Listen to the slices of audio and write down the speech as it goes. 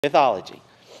mythology.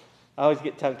 I always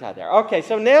get tongue-tied there. Okay,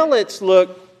 so now let's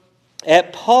look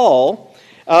at Paul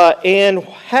and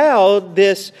how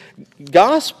this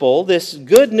gospel, this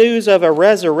good news of a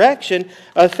resurrection,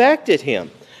 affected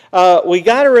him. We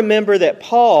got to remember that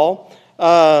Paul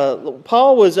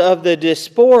was of the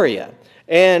diaspora.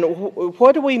 And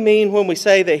what do we mean when we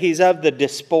say that he's of the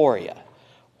diaspora?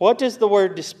 What does the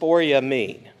word diaspora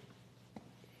mean?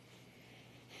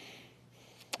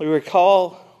 We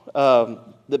recall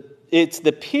it's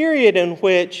the period in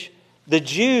which the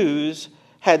Jews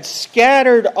had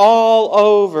scattered all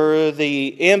over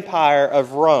the empire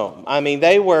of Rome. I mean,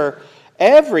 they were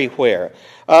everywhere.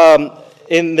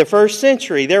 In the first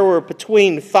century, there were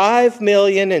between 5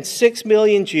 million and 6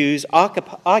 million Jews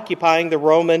occupying the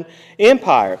Roman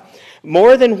Empire,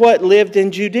 more than what lived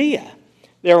in Judea.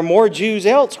 There were more Jews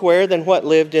elsewhere than what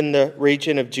lived in the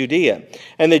region of Judea.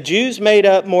 And the Jews made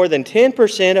up more than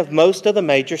 10% of most of the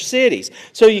major cities.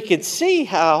 So you can see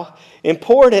how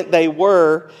important they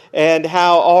were and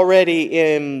how already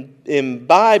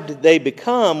imbibed they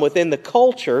become within the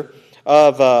culture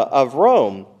of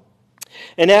Rome.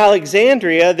 In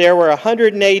Alexandria, there were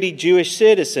 180 Jewish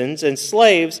citizens and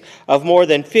slaves of more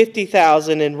than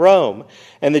 50,000 in Rome.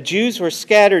 And the Jews were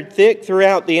scattered thick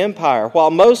throughout the empire. While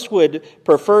most would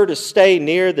prefer to stay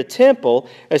near the temple,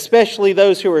 especially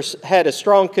those who had a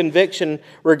strong conviction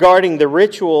regarding the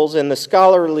rituals and the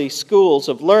scholarly schools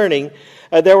of learning,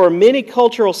 there were many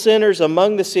cultural centers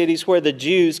among the cities where the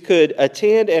Jews could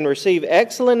attend and receive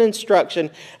excellent instruction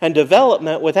and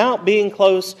development without being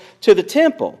close to the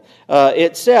temple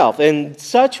itself. And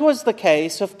such was the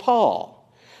case of Paul.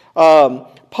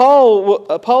 Paul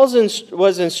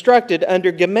was instructed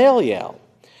under Gamaliel.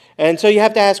 And so you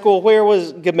have to ask, well, where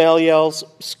was Gamaliel's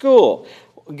school?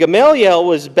 Gamaliel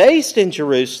was based in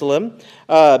Jerusalem,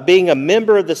 being a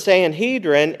member of the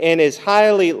Sanhedrin, and is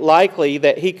highly likely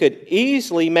that he could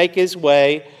easily make his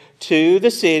way to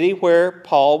the city where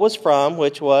Paul was from,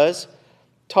 which was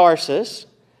Tarsus,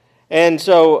 and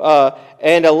so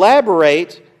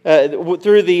elaborate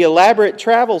through the elaborate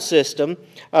travel system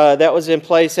that was in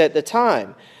place at the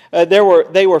time. They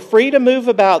were free to move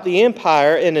about the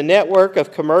empire in a network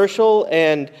of commercial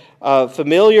and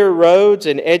familiar roads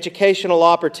and educational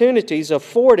opportunities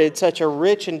afforded such a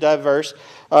rich and diverse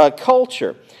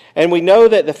culture. And we know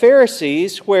that the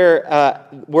Pharisees were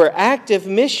active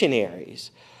missionaries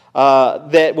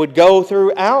that would go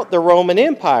throughout the Roman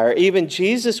Empire. Even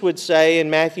Jesus would say in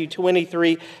Matthew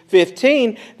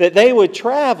 23:15 that they would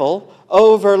travel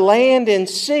over land and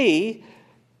sea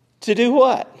to do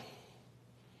what?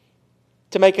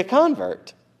 To make a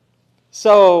convert.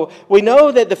 So we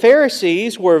know that the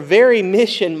Pharisees were very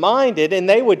mission-minded, and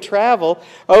they would travel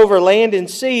over land and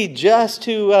sea just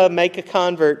to make a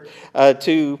convert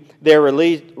to their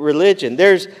religion.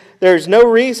 There's no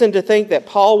reason to think that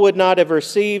Paul would not have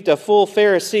received a full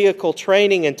Pharisaical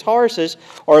training in Tarsus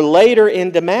or later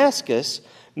in Damascus,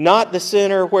 not the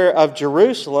center of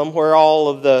Jerusalem where all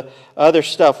of the other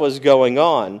stuff was going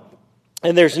on.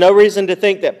 And there's no reason to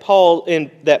think that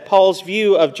Paul's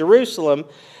view of Jerusalem,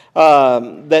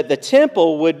 that the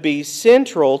temple would be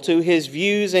central to his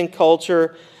views and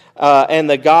culture and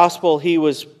the gospel he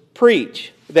would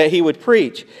preach.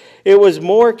 It was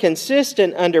more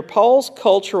consistent under Paul's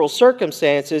cultural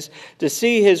circumstances to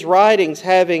see his writings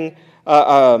having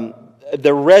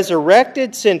the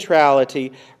resurrected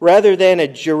centrality rather than a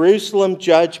Jerusalem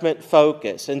judgment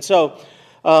focus. And so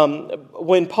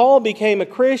when Paul became a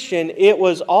Christian, it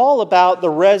was all about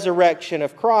the resurrection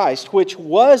of Christ, which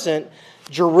wasn't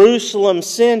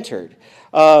Jerusalem-centered.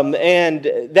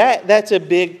 And that's a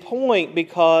big point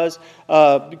because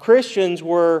Christians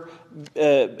were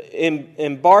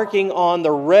embarking on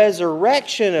the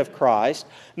resurrection of Christ,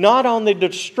 not on the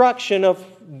destruction of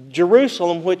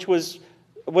Jerusalem, which was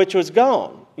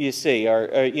gone, you see,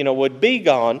 or would be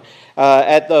gone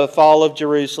at the fall of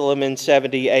Jerusalem in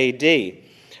 70 A.D.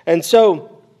 And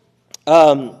so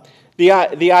the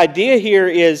idea here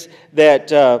is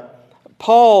that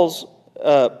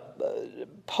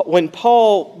when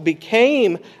Paul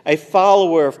became a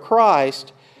follower of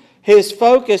Christ, his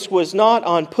focus was not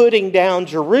on putting down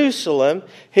Jerusalem.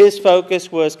 His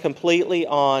focus was completely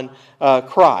on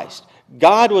Christ.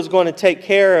 God was going to take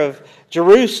care of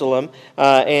Jerusalem,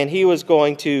 and he was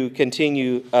going to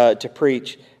continue to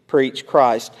preach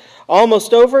Christ.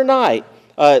 Almost overnight,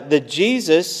 the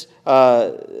Jesus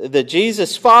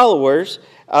followers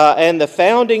and the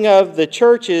founding of the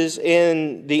churches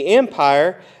in the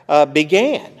empire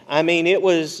began. I mean, it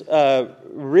was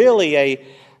really a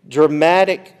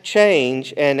dramatic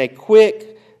change and a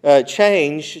quick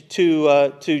change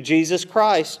to Jesus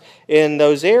Christ in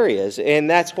those areas. And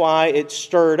that's why it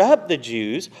stirred up the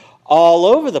Jews all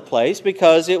over the place,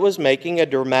 because it was making a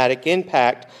dramatic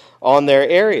impact on their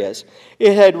areas.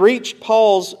 It had reached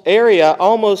Paul's area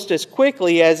almost as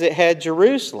quickly as it had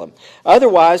Jerusalem.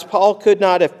 Otherwise, Paul could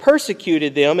not have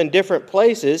persecuted them in different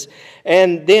places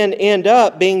and then end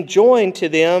up being joined to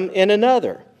them in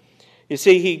another. You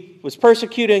see, he was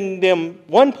persecuting them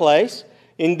one place,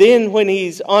 and then when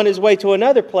he's on his way to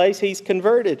another place, he's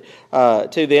converted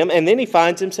to them. And then he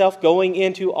finds himself going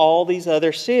into all these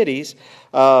other cities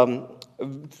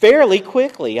fairly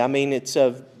quickly. I mean, it's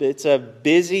a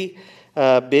busy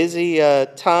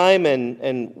time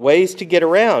and ways to get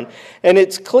around. And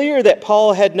it's clear that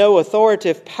Paul had no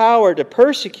authoritative power to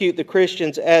persecute the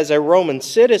Christians as a Roman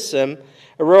citizen.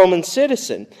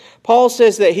 Paul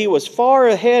says that he was far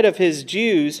ahead of his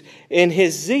Jews in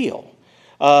his zeal.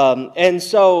 And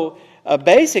so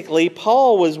basically,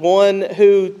 Paul was one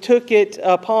who took it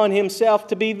upon himself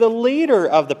to be the leader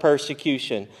of the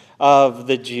persecution of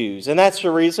the Jews. And that's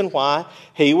the reason why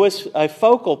he was a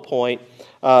focal point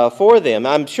for them.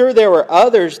 I'm sure there were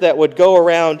others that would go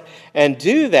around and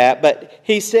do that, but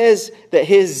he says that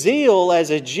his zeal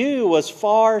as a Jew was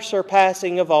far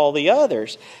surpassing of all the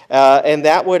others. And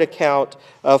that would account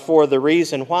for the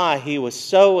reason why he was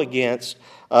so against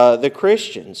the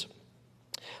Christians.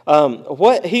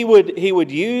 What he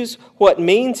would use what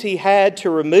means he had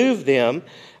to remove them,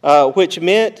 which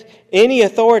meant any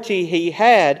authority he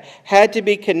had to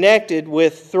be connected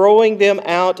with throwing them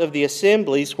out of the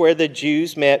assemblies where the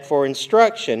Jews met for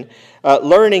instruction,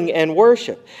 learning, and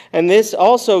worship. And this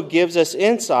also gives us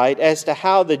insight as to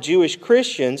how the Jewish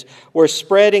Christians were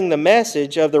spreading the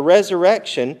message of the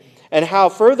resurrection, and how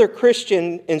further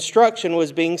Christian instruction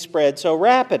was being spread so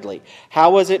rapidly.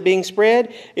 How was it being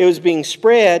spread? It was being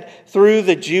spread through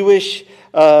the Jewish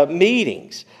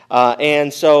meetings.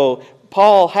 And so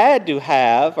Paul had to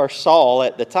have, or Saul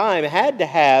at the time, had to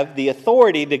have the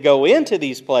authority to go into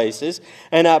these places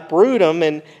and uproot them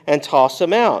and toss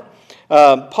them out.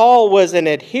 Paul was an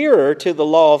adherer to the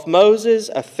law of Moses,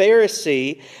 a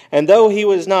Pharisee, and though he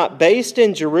was not based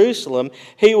in Jerusalem,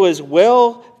 he was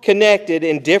well connected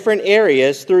in different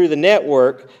areas through the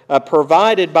network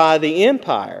provided by the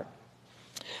empire.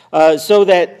 So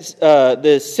that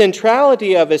the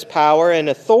centrality of his power and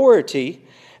authority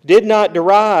did not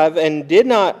derive and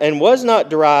was not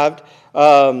derived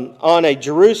on a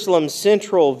Jerusalem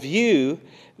central view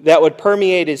that would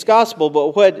permeate his gospel,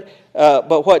 but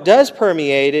what does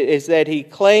permeate it is that he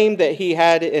claimed that he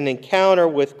had an encounter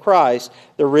with Christ,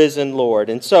 the risen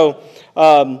Lord. And so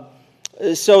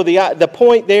the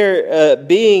point there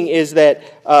being is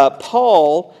that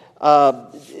Paul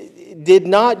did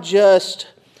not just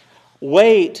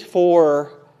wait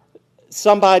for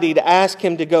somebody to ask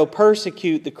him to go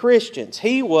persecute the Christians.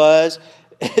 He was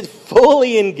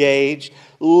fully engaged,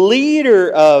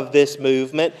 leader of this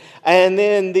movement, and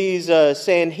then these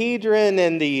Sanhedrin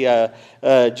and the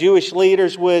Jewish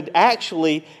leaders would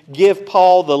actually give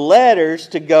Paul the letters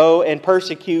to go and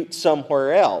persecute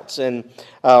somewhere else,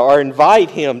 or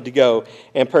invite him to go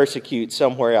and persecute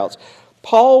somewhere else.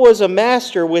 Paul was a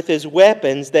master with his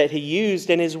weapons that he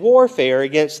used in his warfare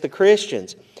against the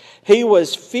Christians. He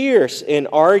was fierce in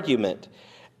argument,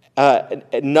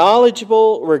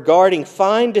 knowledgeable regarding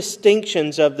fine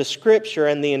distinctions of the Scripture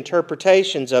and the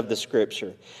interpretations of the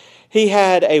Scripture. He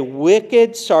had a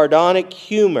wicked, sardonic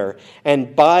humor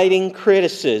and biting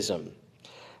criticism.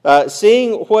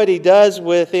 Seeing what he does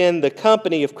within the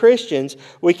company of Christians,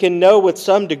 we can know with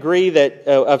some degree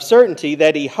of certainty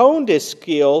that he honed his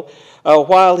skill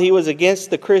while he was against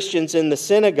the Christians in the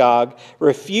synagogue,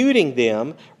 refuting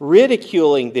them,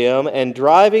 ridiculing them, and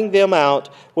driving them out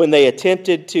when they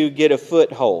attempted to get a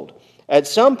foothold. At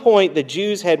some point, the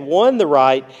Jews had won the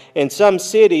right in some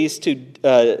cities to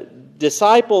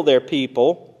disciple their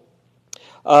people,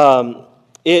 or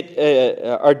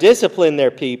discipline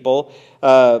their people,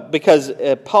 because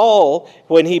Paul,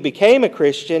 when he became a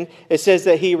Christian, it says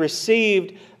that he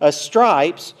received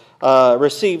stripes,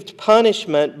 received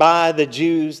punishment by the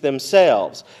Jews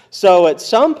themselves. So at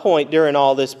some point during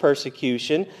all this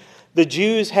persecution, the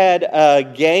Jews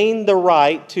had gained the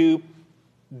right to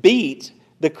beat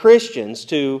the Christians,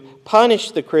 to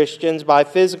punish the Christians by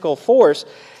physical force.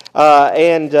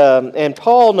 And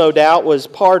Paul, no doubt, was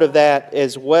part of that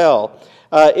as well.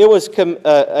 It was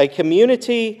a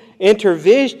community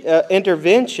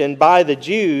intervention by the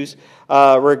Jews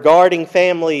regarding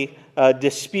family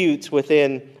disputes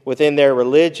within their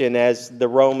religion, as the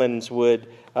Romans would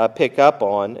pick up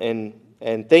on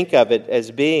and think of it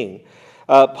as being.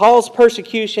 Paul's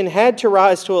persecution had to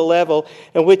rise to a level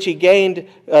in which he gained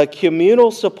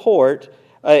communal support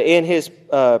in his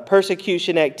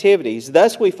persecution activities.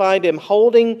 Thus, we find him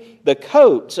holding the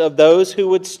coats of those who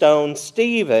would stone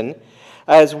Stephen,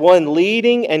 as one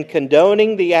leading and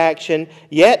condoning the action,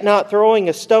 yet not throwing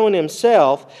a stone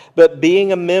himself, but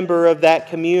being a member of that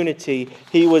community.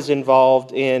 He was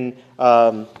involved in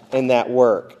that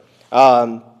work.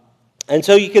 And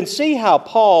so you can see how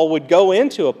Paul would go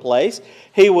into a place.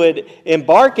 He would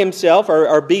embark himself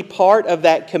or be part of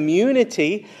that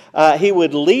community. He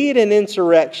would lead an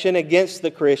insurrection against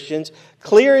the Christians,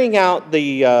 clearing out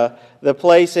the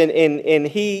place. And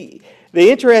the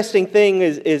interesting thing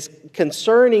is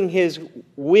concerning his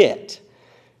wit.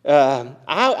 I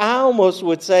almost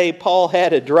would say Paul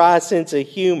had a dry sense of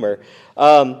humor.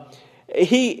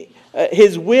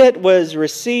 His wit was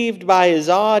received by his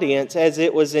audience as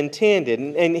it was intended.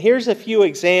 And here's a few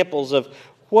examples of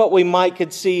what we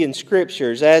could see in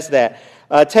Scriptures as that.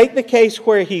 Take the case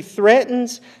where he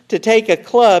threatens to take a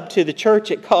club to the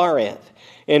church at Corinth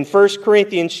in 1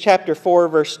 Corinthians chapter 4,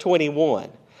 verse 21.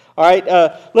 All right,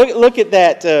 look at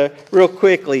that real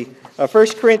quickly. 1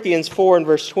 Corinthians 4 and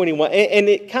verse 21. And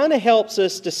it kind of helps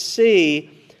us to see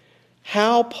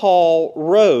how Paul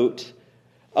wrote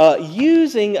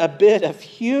using a bit of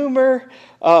humor,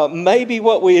 maybe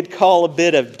what we'd call a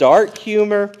bit of dark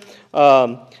humor.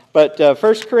 But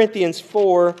 1 Corinthians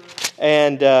 4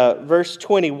 and verse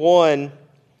 21,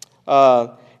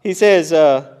 he says,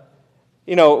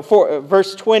 for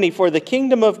verse 20, "For the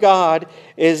kingdom of God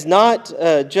is not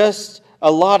just a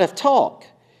lot of talk.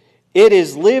 It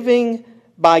is living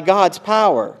by God's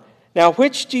power. Now,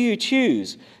 which do you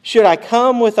choose? Should I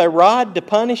come with a rod to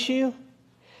punish you?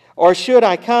 Or should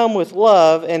I come with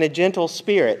love and a gentle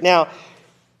spirit?" Now,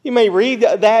 you may read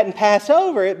that and pass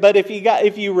over it, but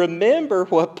if you remember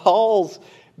what Paul's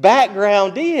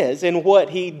background is and what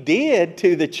he did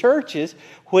to the churches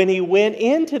when he went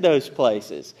into those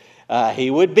places, he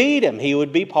would beat them. He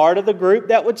would be part of the group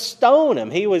that would stone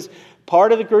them. He was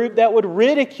part of the group that would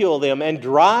ridicule them and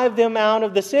drive them out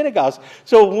of the synagogues.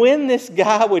 So when this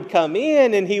guy would come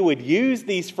in and he would use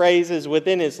these phrases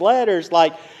within his letters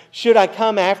like, "Should I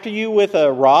come after you with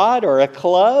a rod or a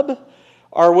club?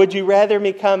 Or would you rather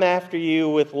me come after you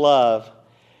with love?"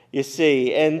 You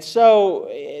see, and so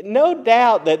no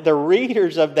doubt that the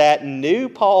readers of that knew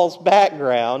Paul's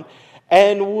background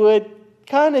and would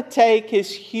kind of take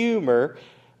his humor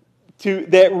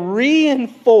that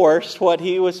reinforced what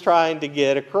he was trying to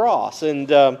get across.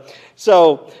 And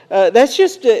so that's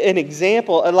just an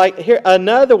example. Like here,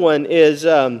 another one is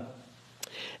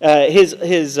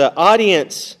his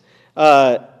audience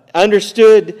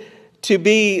understood to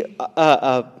be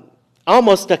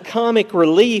almost a comic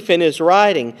relief in his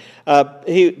writing.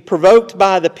 He provoked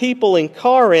by the people in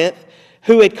Corinth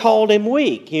who had called him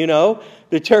weak. You know,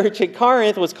 the church at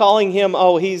Corinth was calling him,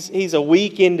 "Oh, he's a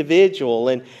weak individual,"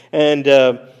 and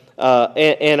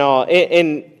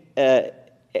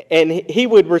he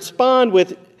would respond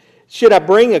with, "Should I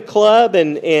bring a club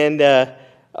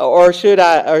or should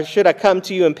I come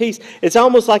to you in peace?" It's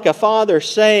almost like a father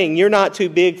saying, "You're not too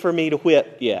big for me to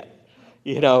whip yet."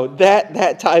 You know,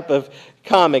 that type of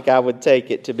comic I would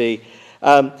take it to be.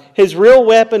 His real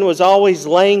weapon was always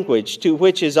language, to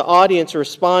which his audience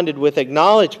responded with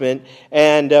acknowledgement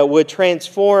and would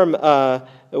transform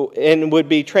and would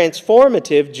be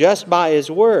transformative just by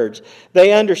his words.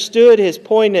 They understood his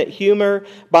poignant humor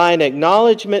by an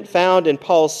acknowledgement found in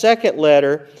Paul's second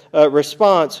letter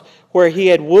response, where he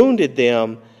had wounded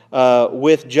them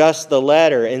with just the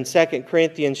letter. In 2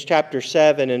 Corinthians chapter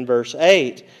 7 and verse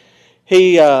 8,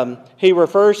 he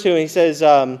refers to, he says,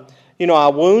 "I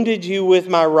wounded you with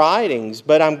my writings,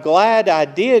 but I'm glad I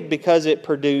did because it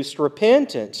produced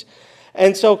repentance."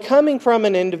 And so coming from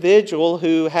an individual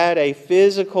who had a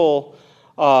physical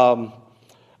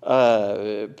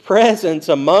presence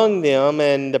among them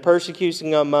and the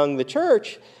persecution among the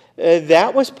church,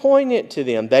 that was poignant to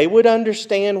them. They would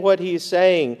understand what he's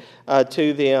saying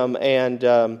to them, and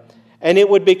it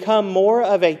would become more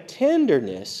of a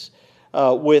tenderness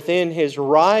within his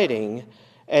writing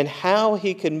and how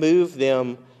he could move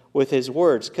them with his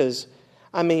words. Because,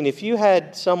 I mean, if you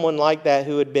had someone like that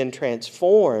who had been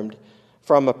transformed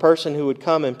from a person who would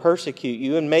come and persecute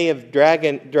you and may have drug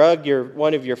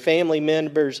one of your family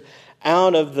members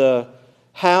out of the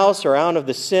house or out of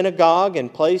the synagogue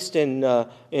and placed in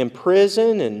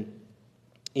prison, and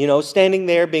standing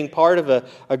there being part of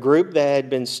a group that had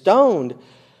been stoned,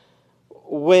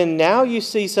 when now you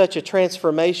see such a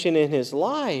transformation in his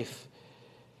life,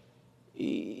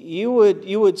 you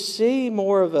would see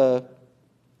more of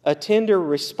a tender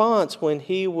response when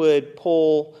he would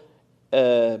pull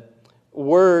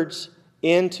words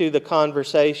into the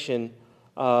conversation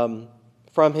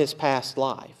from his past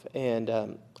life.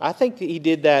 And I think that he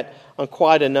did that on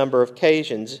quite a number of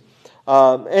occasions.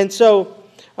 And so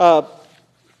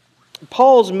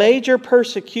Paul's major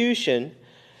persecution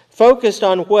focused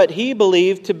on what he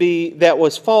believed to be that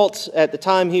was false at the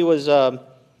time he was a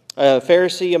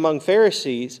Pharisee among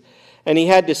Pharisees. And he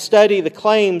had to study the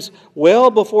claims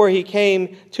well before he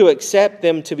came to accept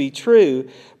them to be true.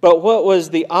 But what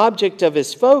was the object of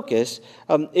his focus?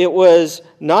 It was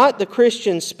not the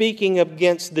Christians speaking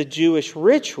against the Jewish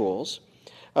rituals,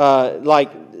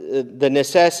 like the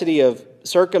necessity of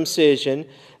circumcision,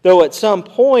 though at some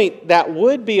point that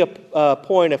would be a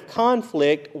point of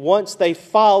conflict once they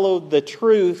followed the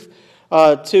truth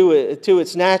to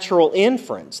its natural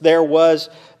inference. There was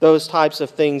those types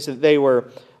of things that they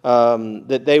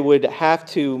would have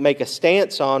to make a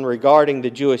stance on regarding the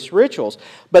Jewish rituals.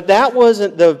 But that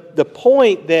wasn't the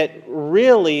point that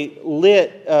really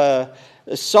lit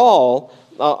Saul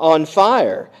on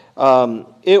fire.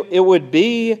 It would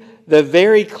be the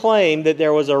very claim that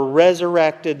there was a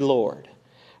resurrected Lord.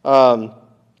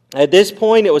 At this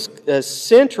point, it was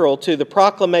central to the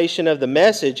proclamation of the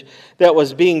message that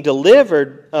was being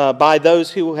delivered by those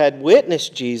who had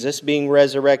witnessed Jesus being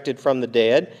resurrected from the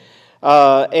dead,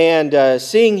 and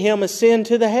seeing him ascend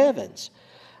to the heavens.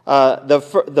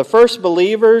 The first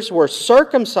believers were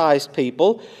circumcised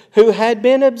people who had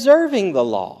been observing the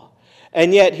law.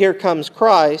 And yet here comes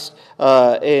Christ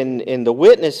in the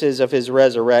witnesses of his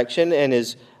resurrection and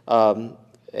his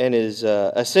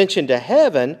ascension to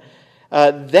heaven.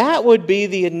 That would be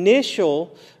the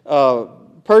initial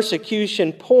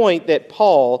persecution point that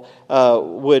Paul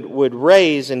would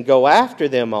raise and go after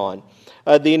them on.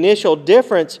 The initial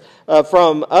difference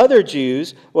from other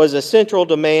Jews was a central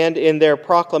demand in their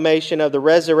proclamation of the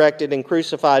resurrected and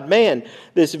crucified man.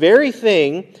 This very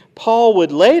thing Paul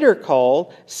would later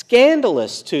call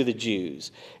scandalous to the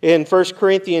Jews. In 1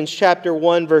 Corinthians chapter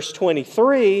 1, verse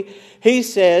 23, he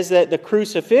says that the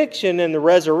crucifixion and the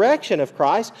resurrection of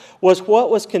Christ was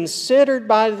what was considered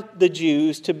by the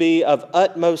Jews to be of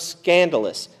utmost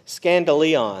scandalous,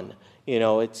 scandalion. You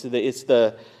know, it's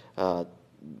the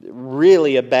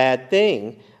really a bad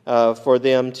thing for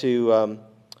them to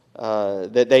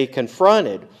that they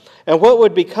confronted. And what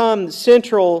would become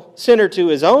center to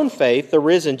his own faith, the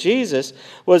risen Jesus,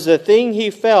 was the thing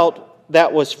he felt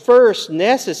that was first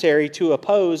necessary to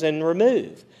oppose and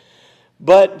remove.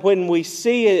 But when we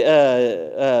see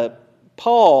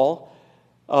Paul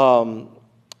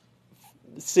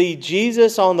see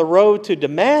Jesus on the road to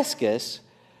Damascus,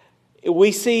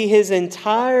 we see his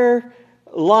entire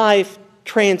life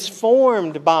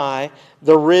transformed by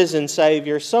the risen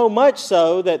Savior, so much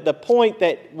so that the point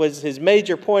that was his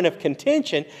major point of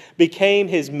contention became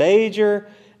his major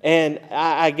and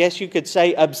I guess you could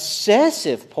say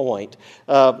obsessive point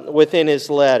within his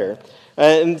letter.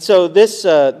 And so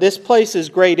this places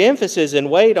great emphasis and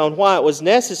weight on why it was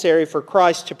necessary for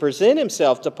Christ to present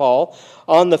himself to Paul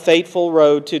on the fateful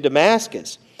road to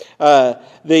Damascus.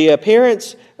 The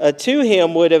appearance to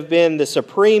him would have been the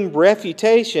supreme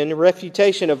refutation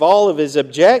of all of his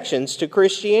objections to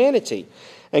Christianity.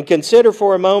 And consider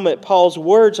for a moment Paul's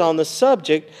words on the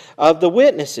subject of the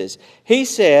witnesses. He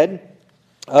said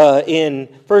in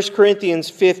 1 Corinthians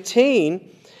 15,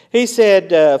 he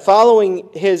said, following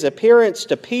his appearance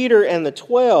to Peter and the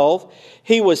 12,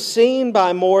 he was seen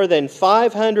by more than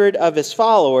 500 of his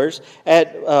followers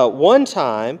at one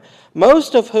time,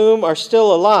 most of whom are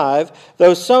still alive,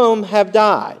 though some have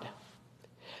died.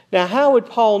 Now, how would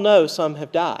Paul know some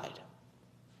have died?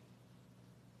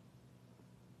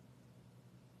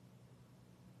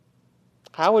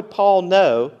 How would Paul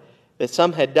know that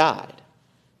some had died?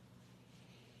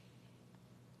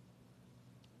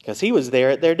 Because he was there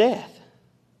at their death.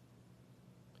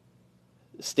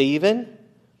 Stephen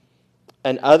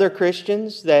and other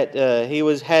Christians that he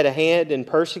had a hand in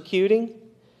persecuting.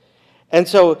 And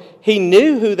so he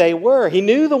knew who they were. He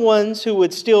knew the ones who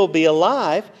would still be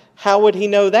alive. How would he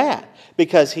know that?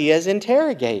 Because he has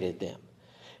interrogated them.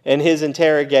 And his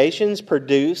interrogations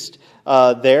produced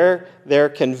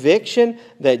their conviction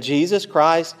that Jesus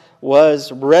Christ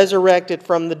was resurrected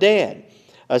from the dead.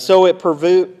 So it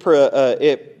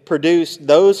produced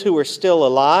those who were still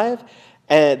alive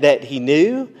that he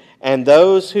knew, and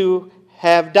those who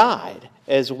have died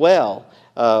as well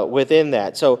within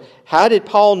that. So how did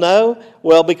Paul know?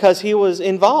 Well, because he was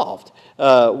involved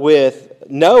with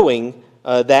knowing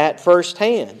that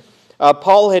firsthand.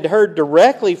 Paul had heard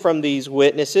directly from these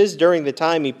witnesses during the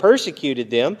time he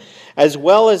persecuted them, as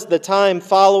well as the time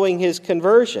following his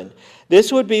conversion.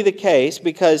 This would be the case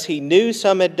because he knew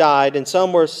some had died and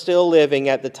some were still living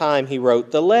at the time he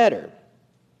wrote the letter.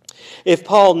 If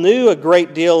Paul knew a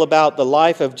great deal about the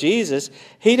life of Jesus,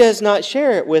 he does not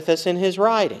share it with us in his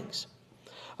writings.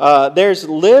 There's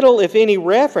little, if any,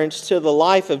 reference to the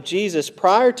life of Jesus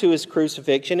prior to his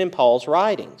crucifixion in Paul's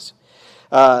writings,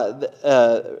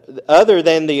 other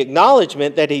than the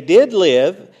acknowledgement that he did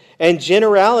live and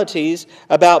generalities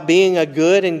about being a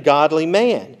good and godly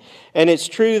man. And it's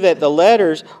true that the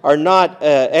letters are not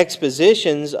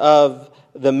expositions of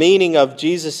the meaning of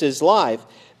Jesus' life.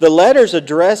 The letters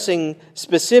addressing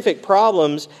specific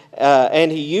problems,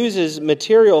 and he uses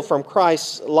material from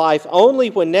Christ's life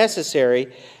only when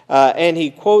necessary, and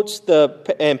he quotes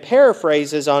and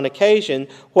paraphrases on occasion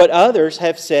what others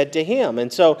have said to him.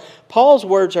 And so Paul's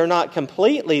words are not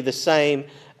completely the same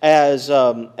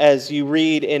as you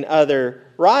read in other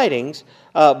writings,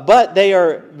 but they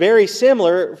are very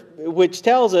similar, which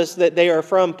tells us that they are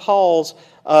from Paul's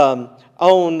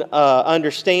own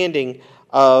understanding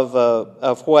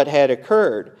of what had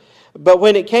occurred. But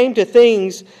when it came to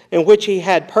things in which he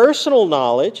had personal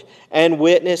knowledge and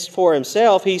witnessed for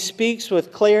himself, he speaks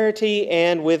with clarity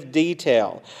and with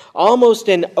detail, almost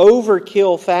in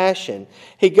overkill fashion.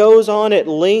 He goes on at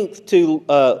length to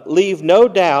leave no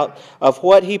doubt of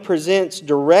what he presents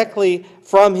directly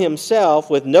from himself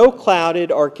with no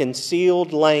clouded or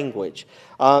concealed language.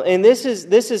 And this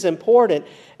is important,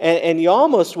 and you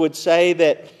almost would say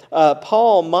that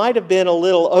Paul might have been a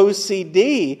little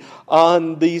OCD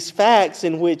on these facts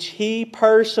in which he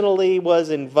personally was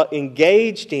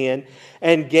engaged in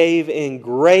and gave in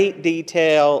great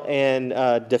detail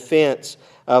and defense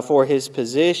for his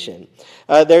position.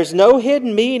 There's no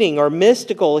hidden meaning or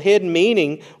mystical hidden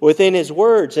meaning within his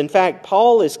words. In fact,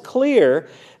 Paul is clear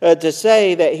to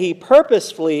say that he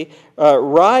purposefully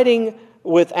writing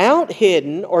without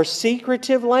hidden or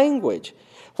secretive language,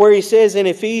 where he says in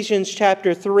Ephesians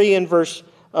chapter 3 and verse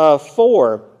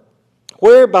 4,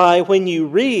 whereby when you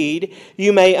read,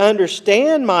 you may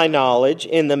understand my knowledge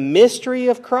in the mystery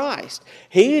of Christ.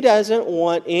 He doesn't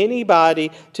want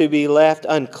anybody to be left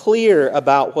unclear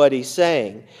about what he's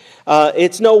saying.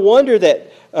 It's no wonder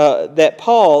that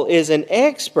Paul is an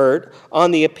expert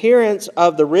on the appearance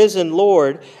of the risen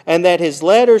Lord, and that his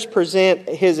letters present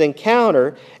his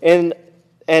encounter in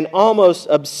an almost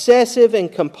obsessive and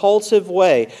compulsive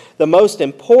way, the most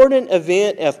important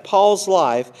event of Paul's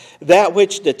life, that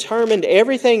which determined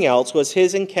everything else, was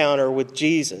his encounter with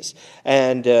Jesus.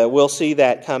 And we'll see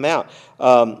that come out.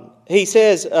 He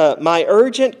says, my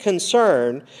urgent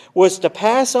concern was to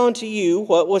pass on to you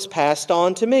what was passed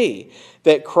on to me,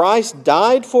 that Christ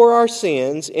died for our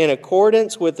sins in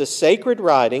accordance with the sacred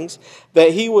writings,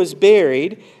 that he was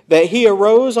buried, that he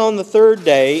arose on the third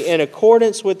day in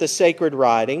accordance with the sacred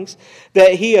writings,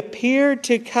 that he appeared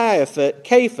to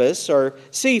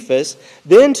Cephas,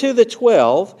 then to the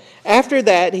 12. After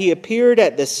that, he appeared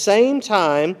at the same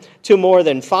time to more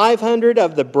than 500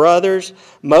 of the brothers,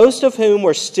 most of whom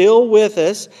were still with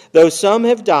us, though some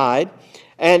have died.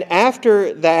 And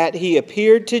after that, he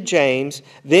appeared to James,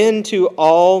 then to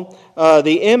all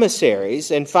the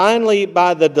emissaries. And finally,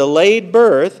 by the delayed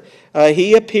birth,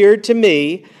 he appeared to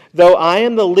me, though I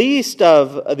am the least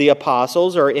of the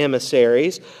apostles or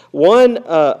emissaries, one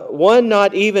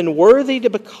not even worthy to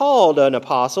be called an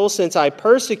apostle, since I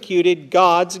persecuted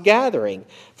God's gathering.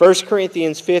 1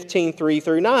 Corinthians 15,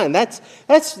 3-9.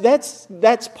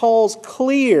 That's Paul's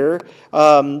clear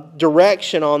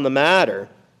direction on the matter.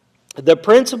 The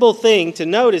principal thing to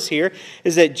notice here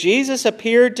is that Jesus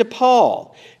appeared to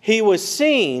Paul. He was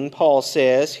seen, Paul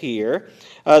says here.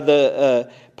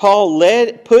 Paul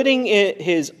putting in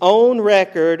his own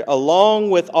record along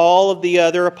with all of the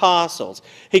other apostles.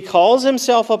 He calls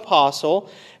himself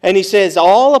apostle, and he says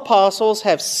all apostles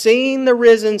have seen the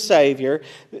risen Savior.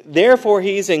 Therefore,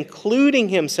 he's including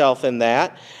himself in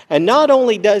that. And not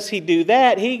only does he do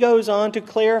that, he goes on to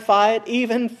clarify it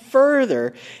even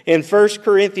further in 1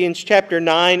 Corinthians chapter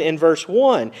 9 and verse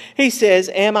 1. He says,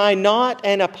 am I not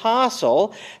an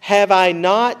apostle? Have I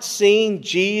not seen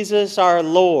Jesus our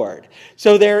Lord?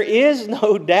 So there is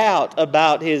no doubt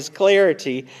about his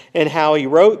clarity and how he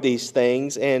wrote these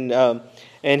things and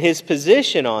his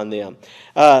position on them.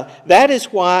 That is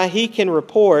why he can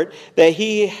report that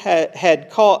he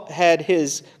had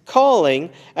his calling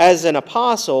as an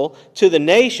apostle to the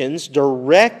nations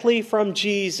directly from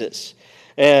Jesus.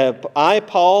 I,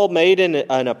 Paul, made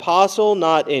an apostle,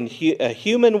 not in a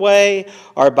human way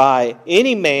or by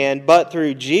any man, but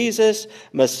through Jesus,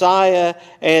 Messiah,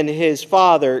 and his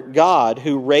Father, God,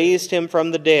 who raised him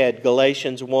from the dead,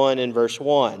 Galatians 1 and verse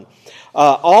 1.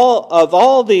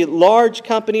 All the large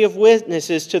company of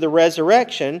witnesses to the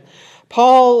resurrection,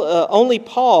 only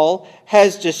Paul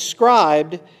has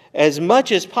described as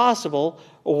much as possible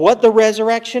what the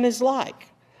resurrection is like.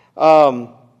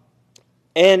 The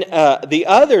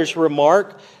others'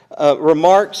 the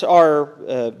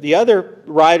other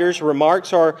writers'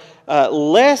 remarks are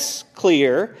less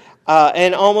clear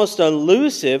and almost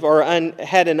elusive, or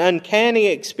had an uncanny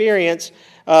experience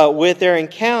with their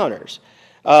encounters.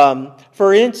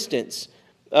 For instance,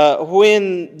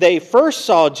 when they first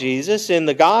saw Jesus in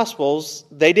the Gospels,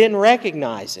 they didn't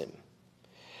recognize him.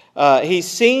 He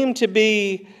seemed to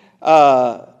be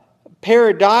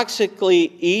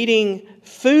paradoxically eating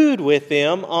food with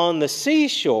them on the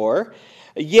seashore,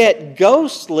 yet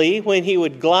ghostly when he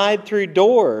would glide through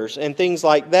doors and things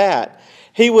like that.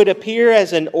 He would appear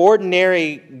as an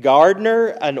ordinary gardener,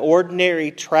 an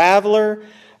ordinary traveler,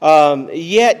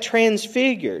 yet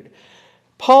transfigured.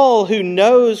 Paul, who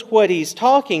knows what he's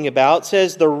talking about,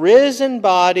 says the risen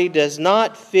body does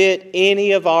not fit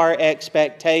any of our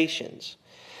expectations.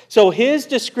 So his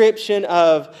description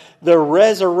of the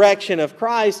resurrection of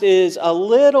Christ is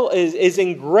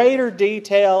in greater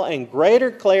detail and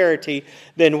greater clarity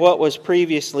than what was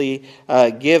previously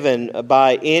given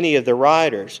by any of the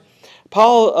writers.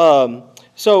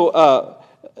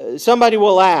 Somebody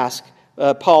will ask,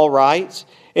 Paul writes,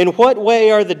 in what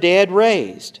way are the dead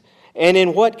raised? And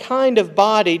in what kind of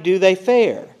body do they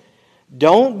fare?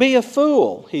 Don't be a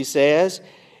fool, he says.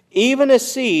 Even a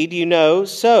seed,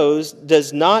 sows,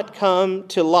 does not come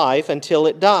to life until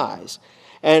it dies.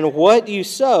 And what you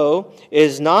sow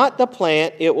is not the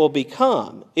plant it will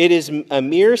become. It is a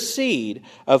mere seed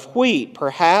of wheat,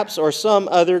 perhaps, or some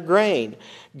other grain.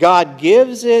 God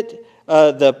gives it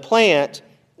the plant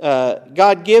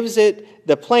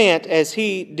as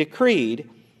He decreed,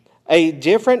 a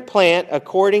different plant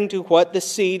according to what the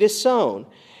seed is sown.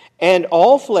 And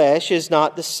all flesh is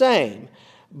not the same,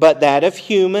 but that of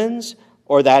humans,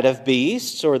 or that of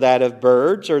beasts, or that of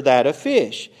birds, or that of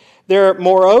fish. There,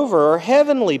 moreover, are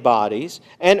heavenly bodies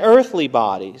and earthly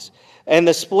bodies. And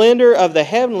the splendor of the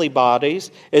heavenly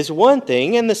bodies is one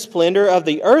thing, and the splendor of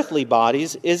the earthly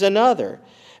bodies is another.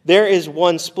 There is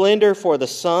one splendor for the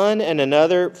sun, and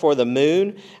another for the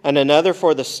moon, and another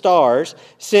for the stars,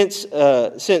 since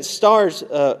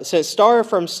star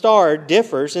from star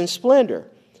differs in splendor.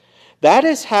 That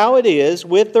is how it is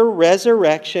with the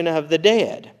resurrection of the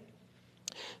dead.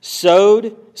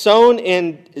 Sown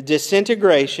in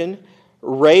disintegration,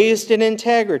 raised in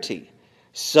integrity.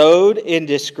 Sowed in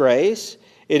disgrace,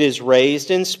 it is raised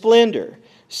in splendor.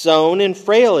 Sown in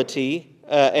frailty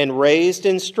and raised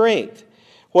in strength.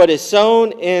 What is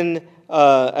sown in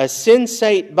a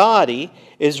sensate body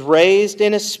is raised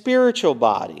in a spiritual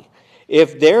body.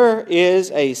 If there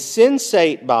is a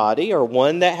sensate body, or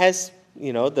one that has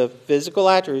the physical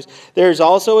attributes, there's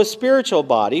also a spiritual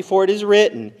body, for it is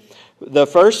written, the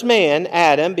first man,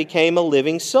 Adam, became a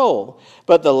living soul,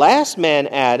 but the last man,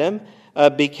 Adam,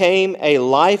 became a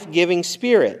life-giving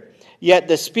spirit. Yet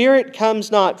the spirit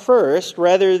comes not first,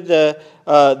 rather the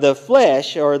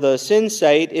flesh, or the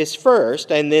sensate, is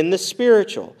first, and then the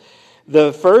spiritual.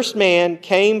 The first man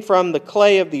came from the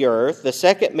clay of the earth, the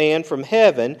second man from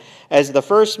heaven. As the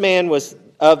first man was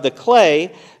of the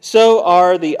clay, so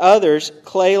are the others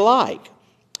clay-like.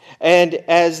 And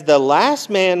as the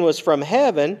last man was from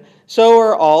heaven, so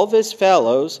are all of his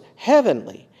fellows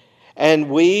heavenly. And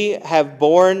we have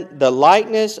borne the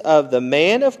likeness of the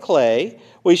man of clay,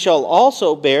 we shall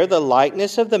also bear the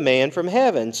likeness of the man from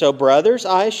heaven. So, brothers,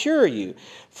 I assure you,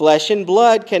 flesh and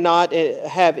blood cannot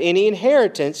have any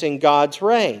inheritance in God's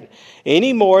reign,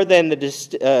 any more than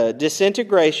the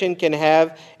disintegration can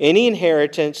have any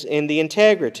inheritance in the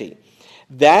integrity.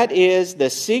 That is the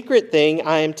secret thing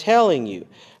I am telling you.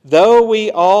 Though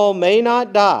we all may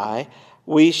not die,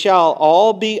 we shall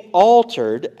all be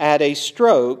altered at a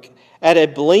stroke, at a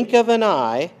blink of an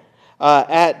eye,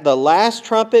 at the last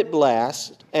trumpet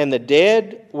blast, and the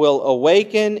dead will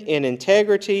awaken in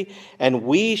integrity, and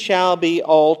we shall be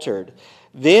altered.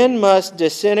 Then must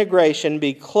disintegration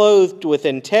be clothed with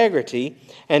integrity,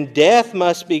 and death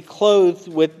must be clothed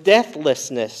with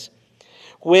deathlessness.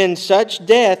 When such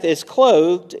death is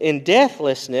clothed in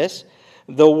deathlessness,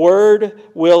 the word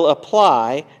will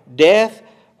apply, death,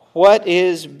 what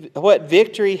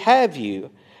victory have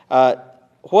you?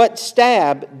 What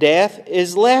stab, death,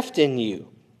 is left in you?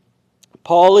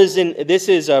 This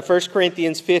is 1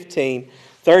 Corinthians 15,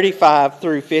 35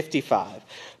 through 55.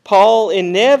 Paul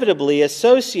inevitably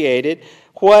associated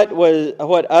what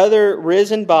other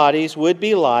risen bodies would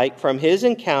be like from his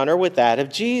encounter with that of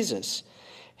Jesus.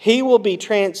 He will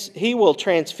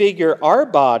transfigure our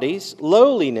bodies'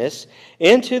 lowliness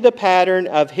into the pattern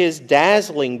of his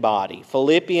dazzling body.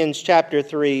 Philippians chapter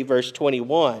 3, verse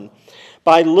 21.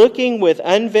 By looking with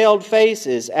unveiled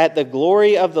faces at the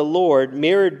glory of the Lord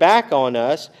mirrored back on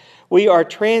us, we are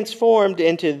transformed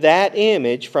into that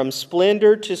image from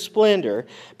splendor to splendor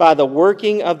by the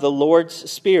working of the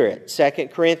Lord's Spirit. 2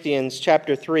 Corinthians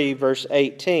chapter 3, verse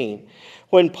 18.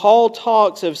 When Paul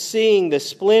talks of seeing the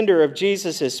splendor of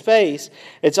Jesus' face,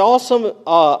 it's often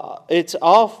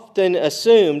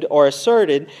assumed or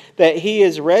asserted that he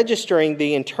is registering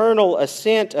the internal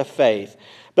assent of faith.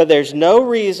 But there's no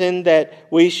reason that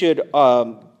we should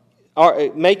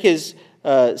make his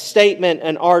statement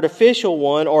an artificial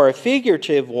one or a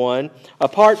figurative one,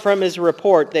 apart from his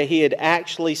report that he had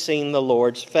actually seen the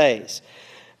Lord's face.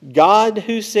 God,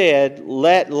 who said,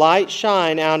 "Let light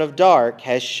shine out of dark,"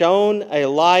 has shone a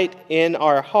light in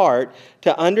our heart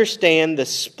to understand the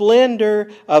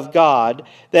splendor of God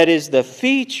that is the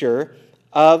feature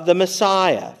of the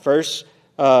Messiah. First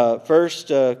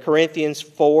Corinthians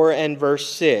 4 and verse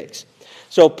 6.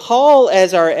 So Paul,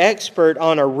 as our expert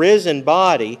on a risen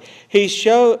body, he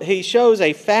shows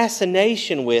a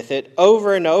fascination with it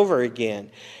over and over again.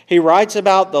 He writes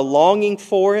about the longing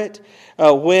for it.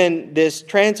 When this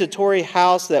transitory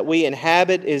house that we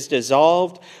inhabit is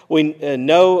dissolved, we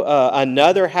know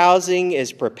another housing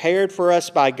is prepared for us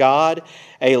by God,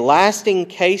 a lasting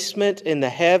casement in the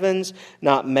heavens,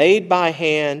 not made by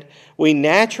hand. We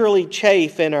naturally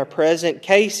chafe in our present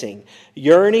casing,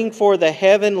 yearning for the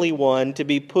heavenly one to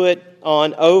be put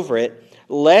on over it,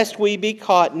 lest we be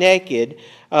caught naked.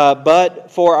 But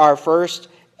for our first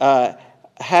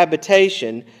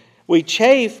habitation, we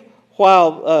chafe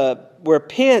while we're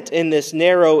pent in this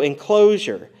narrow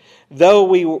enclosure, though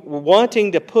we were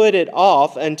wanting to put it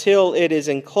off until it is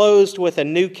enclosed with a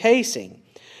new casing,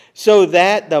 so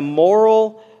that the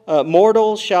mortal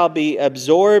shall be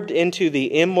absorbed into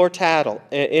the immortal.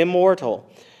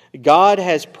 God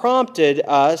has prompted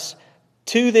us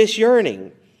to this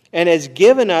yearning and has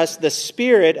given us the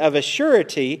spirit of a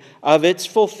surety of its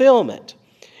fulfillment.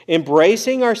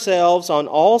 Embracing ourselves on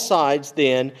all sides,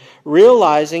 then,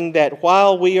 realizing that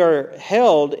while we are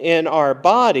held in our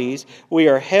bodies, we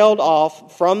are held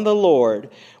off from the Lord.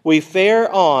 We fare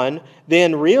on,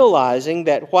 then realizing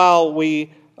that while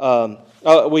we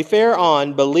fare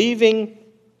on, believing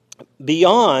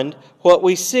beyond what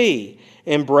we see,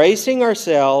 embracing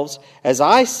ourselves, as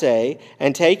I say,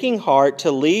 and taking heart to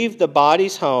leave the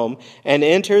body's home and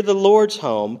enter the Lord's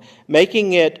home,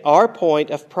 making it our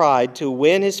point of pride to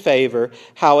win His favor,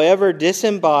 however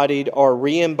disembodied or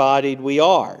re-embodied we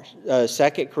are.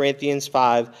 2 Corinthians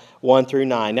 5, 1 through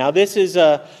 9. Now this is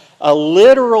a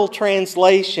literal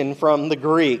translation from the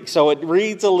Greek, so it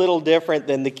reads a little different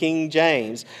than the King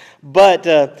James. But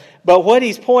what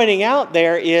he's pointing out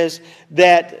there is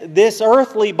that this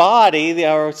earthly body,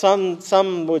 or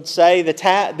some would say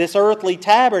this earthly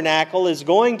tabernacle, is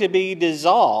going to be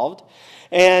dissolved,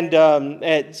 and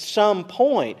at some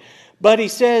point. But he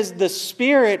says the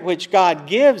Spirit which God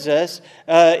gives us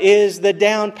is the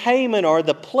down payment or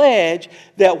the pledge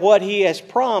that what He has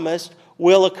promised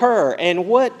will occur. And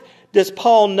what does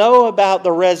Paul know about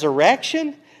the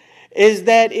resurrection? Is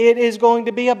that it is going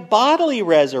to be a bodily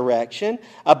resurrection,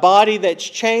 a body that's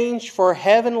changed for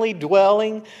heavenly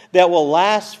dwelling that will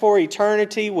last for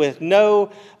eternity with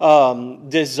no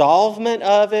dissolvement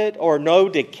of it or no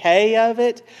decay of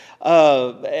it.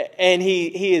 And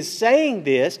he is saying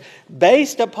this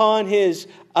based upon his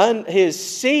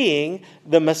seeing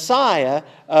the Messiah,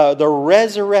 the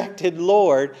resurrected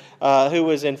Lord who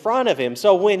was in front of him.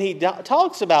 So when he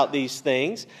talks about these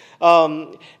things,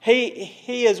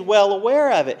 he is well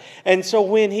aware of it. And so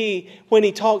when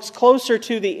he talks closer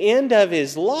to the end of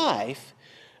his life,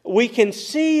 we can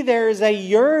see there is a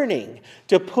yearning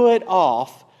to put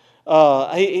off.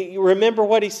 Remember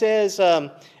what he says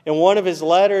in one of his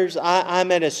letters,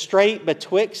 I'm at a strait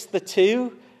betwixt the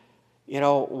two,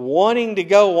 wanting to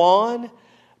go on,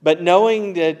 but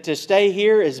knowing that to stay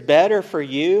here is better for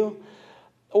you.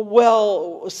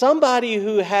 Well, somebody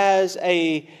who has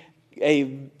a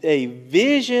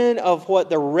vision of what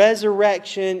the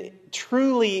resurrection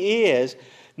truly is,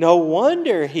 no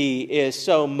wonder he is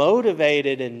so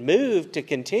motivated and moved to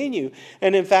continue.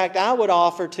 And in fact, I would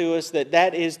offer to us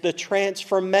that is the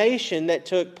transformation that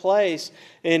took place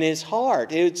in his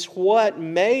heart. It's what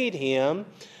made him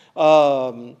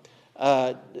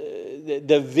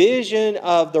the vision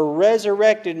of the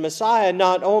resurrected Messiah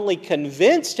not only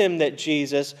convinced him that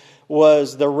Jesus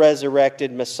was the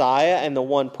resurrected Messiah and the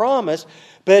one promised,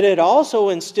 but it also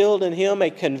instilled in him a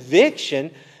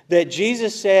conviction that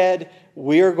Jesus said,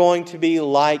 we're going to be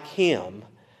like him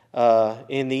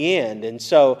in the end. And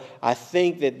so I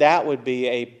think that would be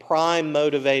a prime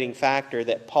motivating factor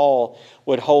that Paul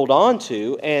would hold on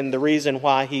to, and the reason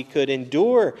why he could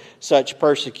endure such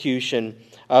persecution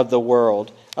of the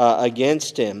world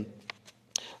against him.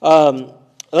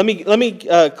 Let me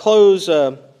close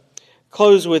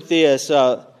with this.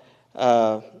 Let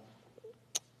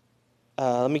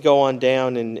me go on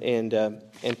down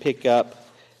and pick up.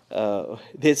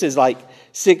 This is like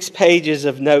 6 pages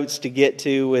of notes to get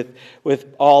to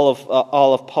with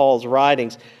all of Paul's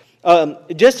writings.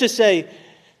 Just to say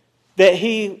that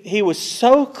he was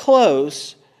so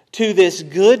close to this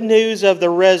good news of the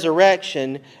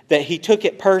resurrection that he took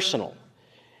it personal.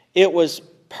 It was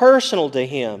personal to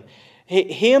him.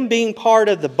 Him being part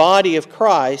of the body of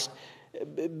Christ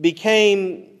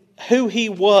became who he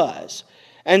was.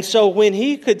 And so when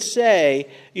he could say,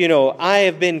 I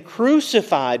have been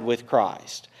crucified with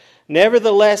Christ,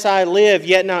 nevertheless I live,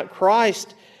 yet not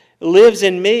Christ lives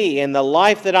in me, and the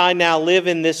life that I now live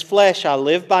in this flesh, I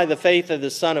live by the faith of the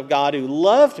Son of God who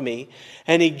loved me,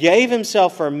 and He gave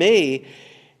Himself for me.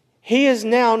 He is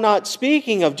now not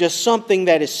speaking of just something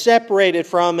that is separated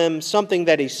from Him, something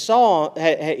that He saw,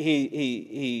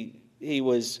 he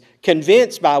was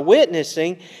convinced by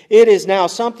witnessing. It is now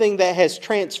something that has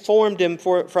transformed Him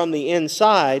from the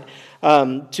inside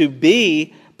to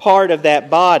be part of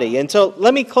that body. And so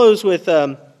let me close with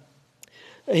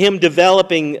him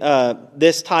developing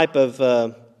this type of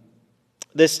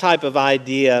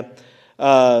idea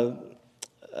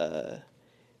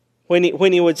when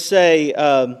he would say,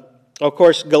 of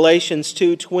course, Galatians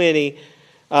 2:20,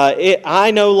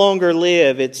 I no longer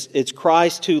live; it's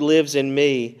Christ who lives in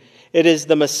me. It is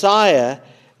the Messiah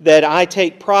that I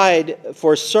take pride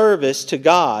for service to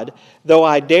God, though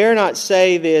I dare not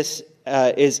say this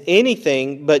is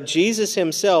anything but Jesus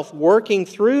Himself working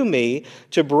through me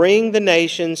to bring the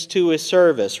nations to His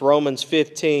service. Romans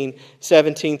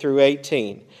 15:17 through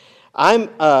 18.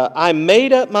 I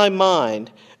made up my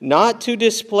mind not to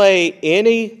display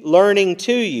any learning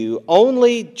to you,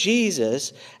 only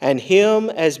Jesus and Him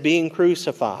as being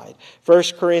crucified. 1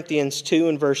 Corinthians 2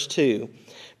 and verse 2.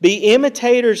 Be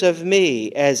imitators of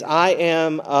me as I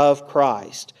am of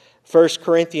Christ. 1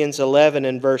 Corinthians 11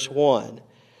 and verse 1.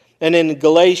 And in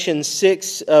Galatians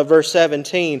 6 verse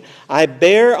 17, I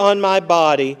bear on my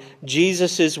body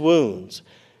Jesus' wounds.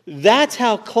 That's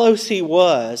how close he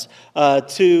was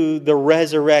to the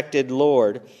resurrected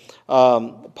Lord.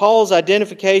 Paul's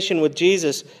identification with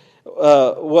Jesus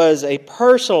was a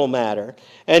personal matter,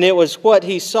 and it was what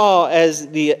he saw as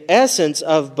the essence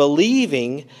of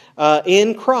believing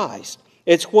in Christ.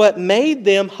 It's what made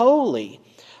them holy.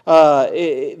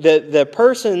 The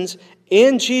persons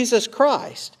in Jesus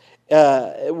Christ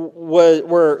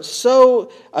were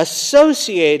so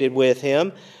associated with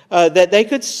Him that they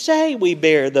could say we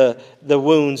bear the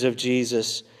wounds of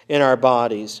Jesus in our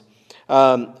bodies.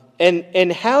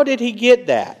 And how did he get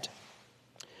that?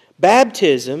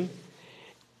 Baptism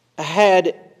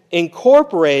had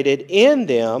incorporated in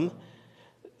them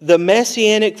the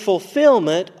messianic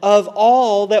fulfillment of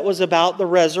all that was about the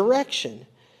resurrection.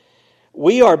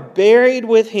 We are buried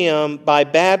with Him by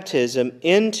baptism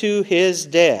into His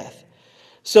death,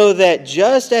 so that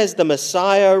just as the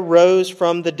Messiah rose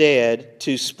from the dead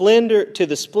to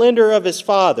the splendor of His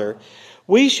Father,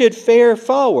 we should fare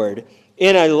forward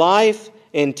in a life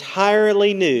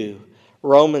entirely new.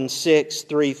 Romans 6,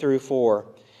 3 through 4.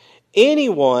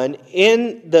 Anyone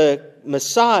in the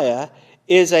Messiah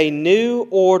is a new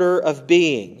order of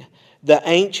being. The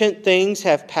ancient things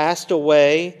have passed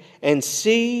away, and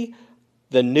see,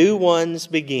 the new ones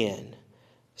begin.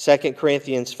 2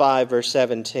 Corinthians 5, verse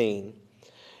 17.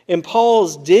 In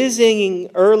Paul's dizzying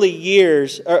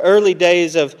early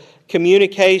days of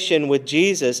communication with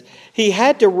Jesus, he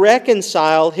had to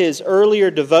reconcile his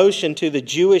earlier devotion to the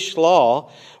Jewish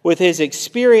law with his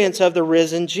experience of the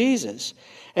risen Jesus.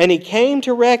 And he came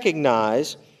to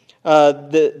recognize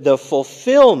the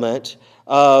fulfillment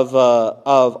of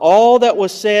all that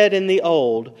was said in the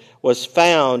old was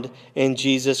found in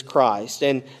Jesus Christ.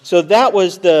 And so that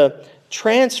was the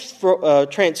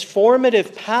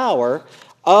transformative power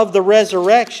of the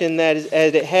resurrection that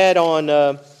it had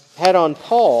on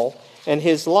Paul and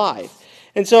his life.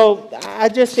 And so I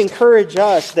just encourage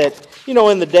us that,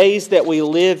 in the days that we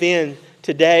live in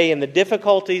today and the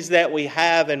difficulties that we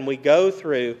have and we go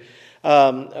through,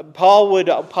 Paul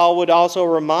would also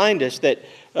remind us that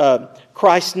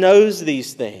Christ knows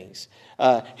these things.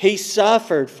 He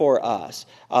suffered for us.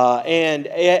 And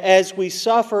as we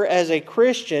suffer as a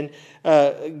Christian,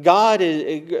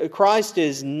 Christ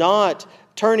is not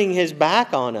turning His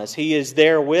back on us. He is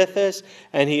there with us,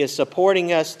 and He is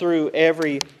supporting us through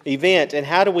every event. And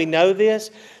how do we know this?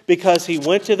 Because He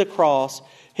went to the cross,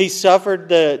 He suffered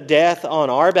the death on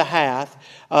our behalf,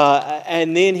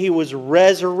 and then He was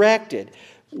resurrected.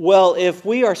 Well, if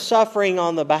we are suffering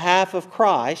on the behalf of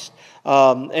Christ,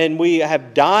 and we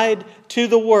have died to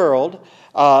the world,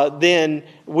 then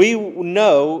we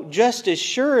know just as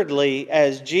assuredly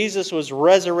as Jesus was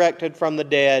resurrected from the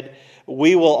dead,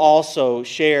 we will also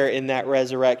share in that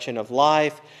resurrection of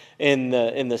life, in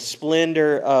the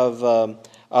splendor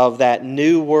of that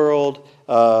new world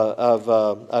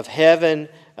of heaven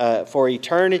for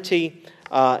eternity.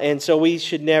 And so we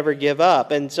should never give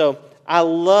up. And so I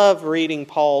love reading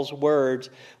Paul's words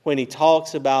when he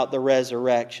talks about the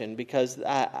resurrection, because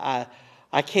I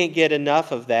can't get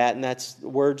enough of that, and that's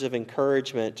words of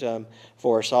encouragement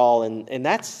for us all. And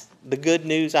that's the good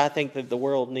news I think that the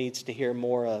world needs to hear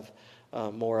more of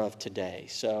today.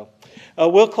 So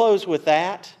we'll close with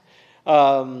that.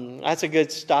 That's a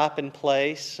good stopping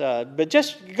place. But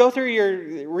just go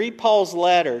through read Paul's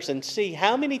letters and see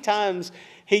how many times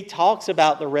he talks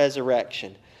about the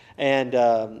resurrection, and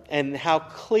how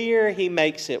clear he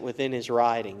makes it within his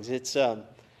writings. It's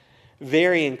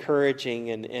very encouraging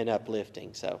and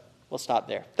uplifting. So we'll stop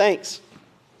there. Thanks.